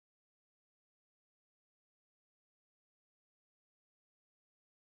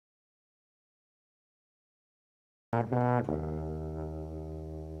The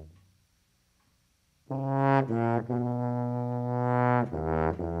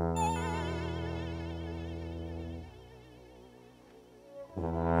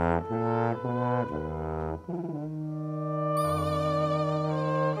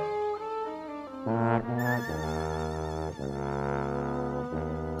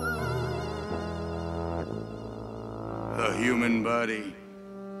human body.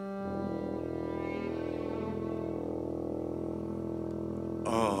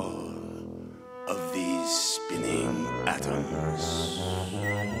 All of these spinning atoms.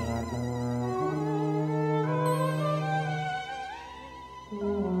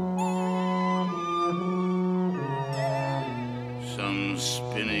 Some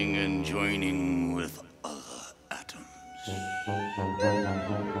spinning and joining with other atoms.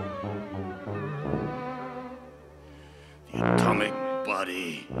 The atomic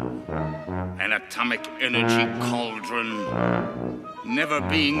body, an atomic energy cauldron, never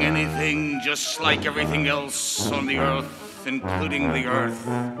being anything just like everything else on the Earth, including the Earth.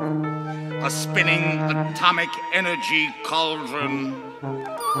 A spinning atomic energy cauldron.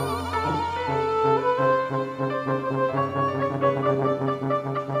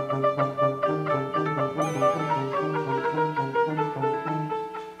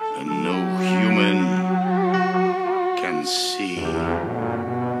 And no human can see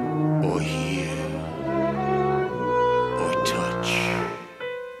or hear or touch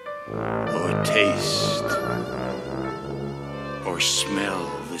or taste or smell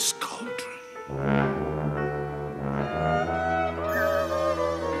this cauldron.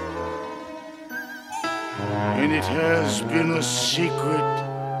 And it has been a secret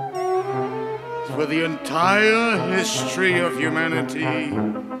for the entire history of humanity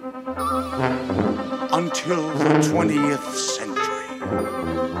until the 20th century.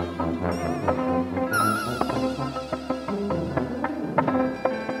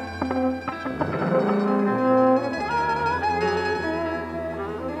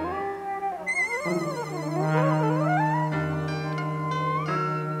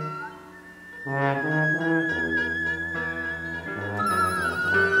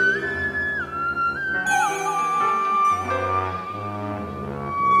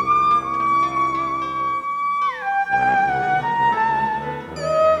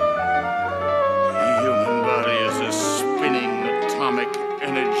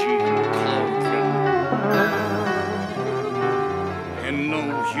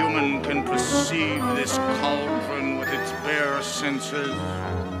 Human can perceive this cauldron with its bare senses.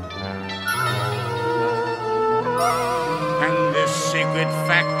 And this secret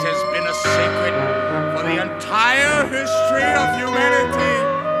fact has been a secret for the entire history of humanity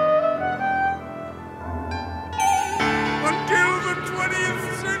until the 20th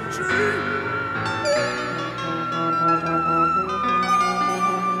century.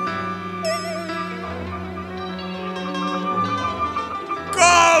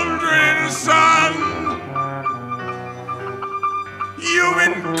 Son,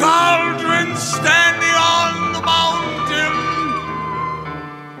 human cauldron standing on the mountain,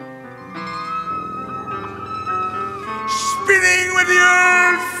 spinning with the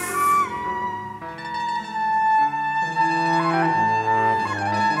earth,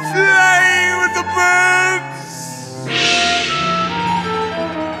 flying with the birds.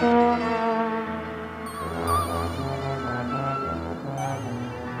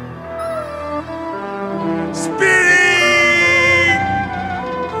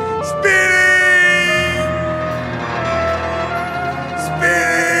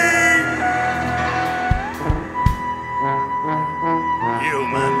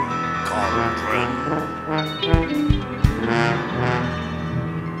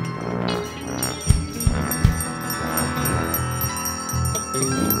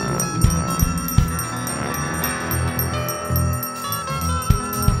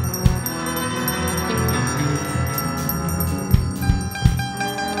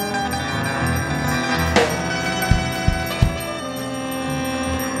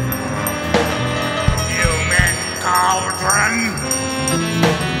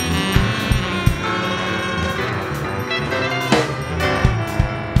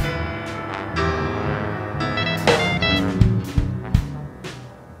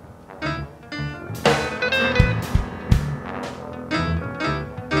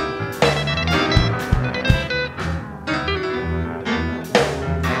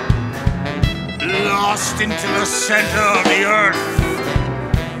 Lost into the center of the earth,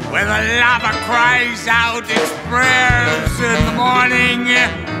 where the lava cries out its prayers in the morning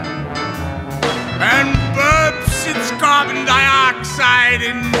and burps its carbon dioxide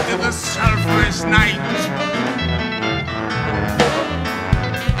into the sulphurous night.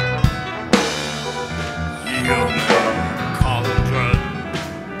 human cauldron.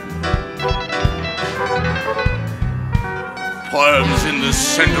 Poems in the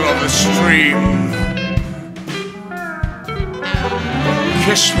center of the stream.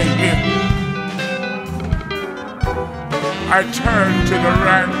 Kiss me here. I turn to the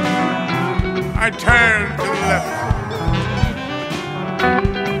right. I turn to the left.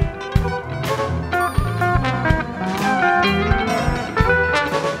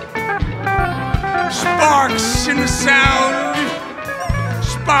 Sparks in the sound,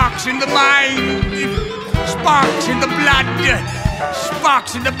 sparks in the mind, sparks in the blood,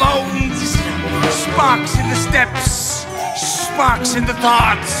 sparks in the bones, sparks in the steps, sparks in the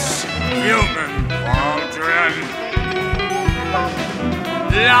thoughts. Human cauldron,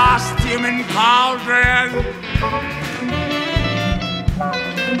 lost human cauldron.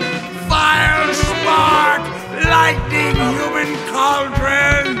 Fire, spark, lightning, human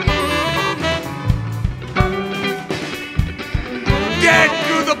cauldron. Dead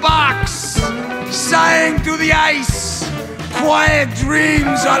through the box, sighing through the ice. Quiet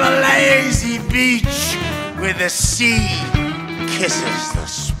dreams on a lazy beach where the sea kisses the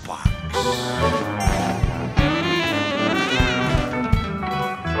sparks.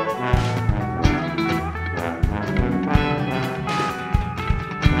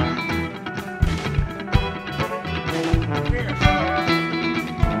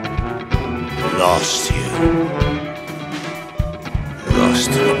 Lost you.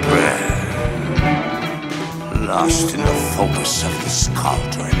 Lost in the prayer, lost in the focus of this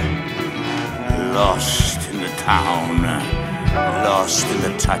cauldron, lost in the town, lost in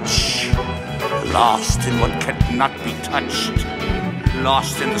the touch, lost in what cannot be touched,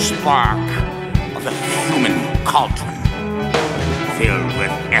 lost in the spark of the human cauldron, filled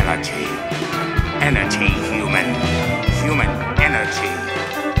with energy, energy human, human energy,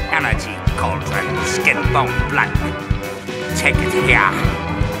 energy cauldron, skin, bone, blood. Take it here.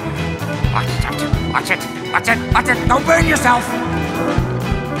 Watch it, watch it, watch it, watch it. Don't burn yourself.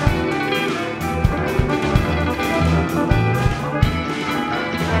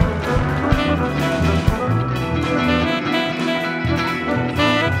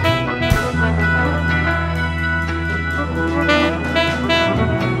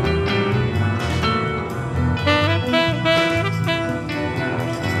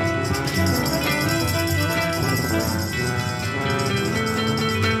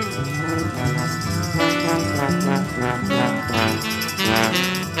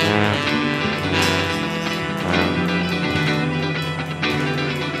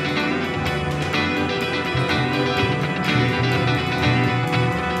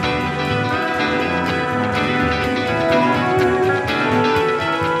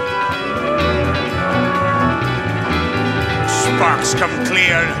 Sparks come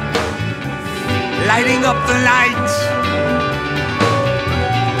clear, lighting up the night.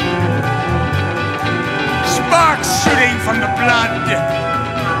 Sparks shooting from the blood,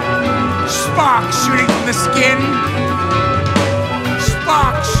 sparks shooting from the skin,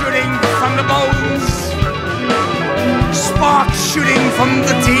 sparks shooting from the bones, sparks shooting from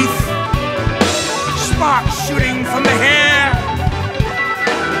the teeth, sparks shooting from the hair.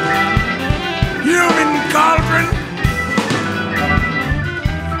 Human cauldron,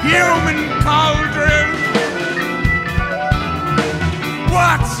 human cauldron.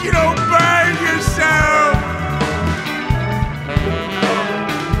 What? You don't burn yourself.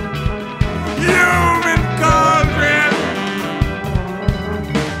 Human cauldron.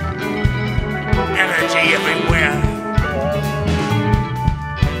 Energy everywhere.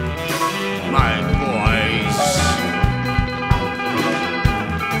 My boys.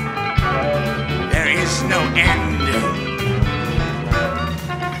 There is no end.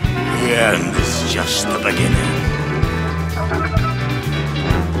 The end is just the beginning.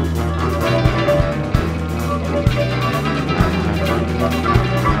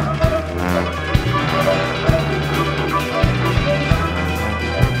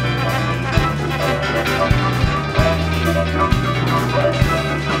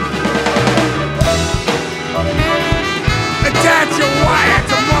 Attach a wire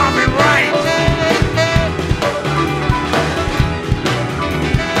to Marvin Wright.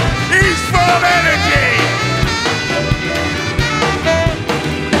 He's full of energy.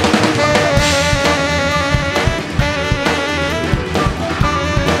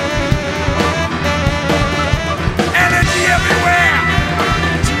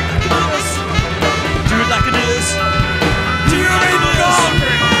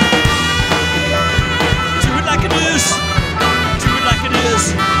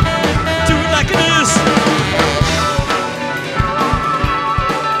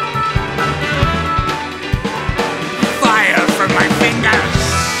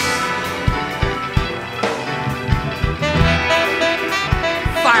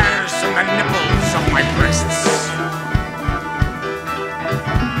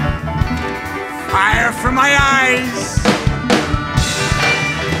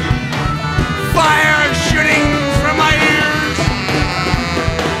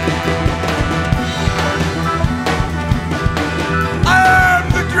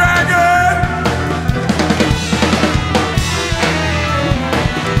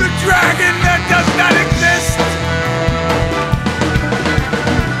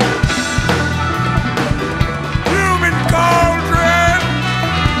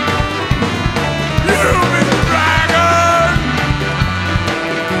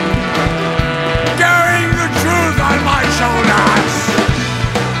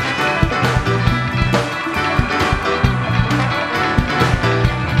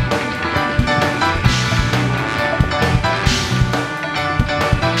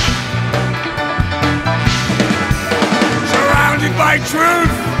 by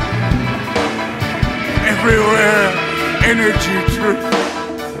truth. Everywhere, energy, truth.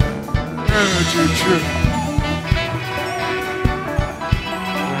 Energy, truth.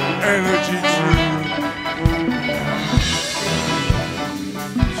 Energy, truth.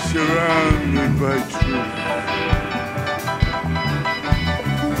 Surrounded by truth.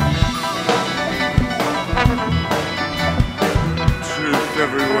 Truth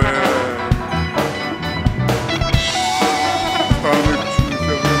everywhere. Atomic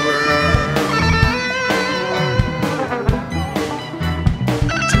truth everywhere.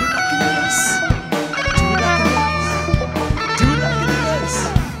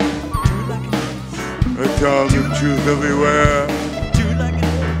 Atomic truth everywhere.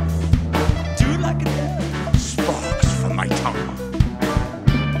 Sparks from my tongue.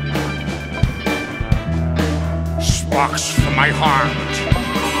 Sparks from my heart.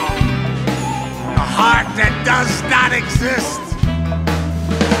 A heart that does not exist.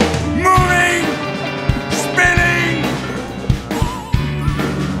 Moving, spinning.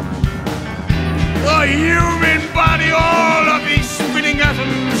 The human body, all of these spinning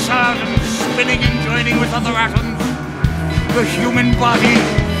atoms, spinning and joining with other atoms. The human body,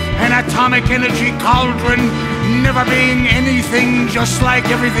 an atomic energy cauldron, never being anything just like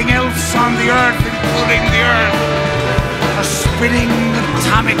everything else on the earth, including the earth. A spinning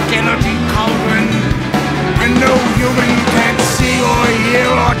atomic energy cauldron, and no human can see or hear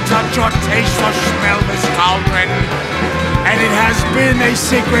or touch or taste or smell this cauldron. And it has been a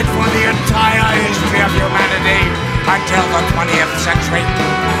secret for the entire history of humanity until the 20th century.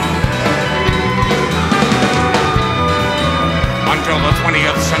 Until the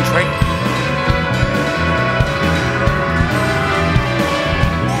 20th century.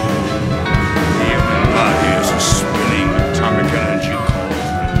 The human body is a spinning atomic energy cauldron,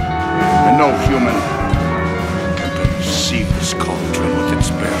 and no human can perceive this cauldron with its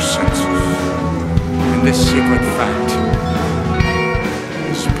bare senses. And this secret fact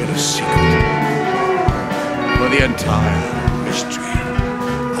has been a secret for the entire history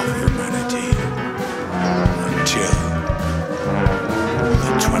of humanity until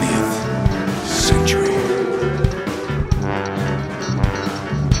the 20th century.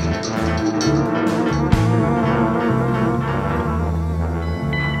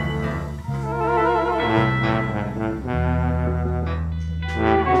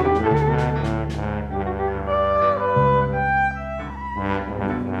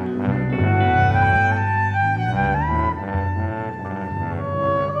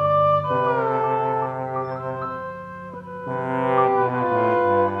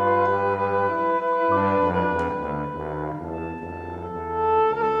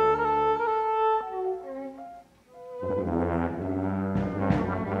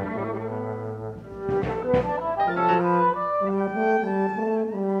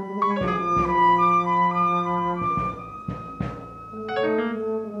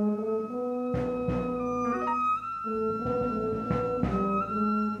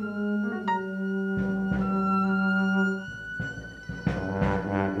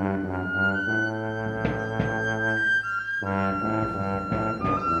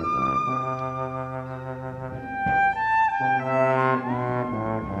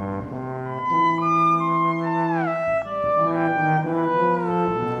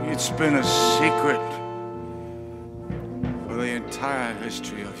 It's been a secret for the entire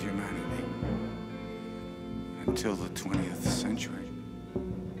history of humanity until the 20th century.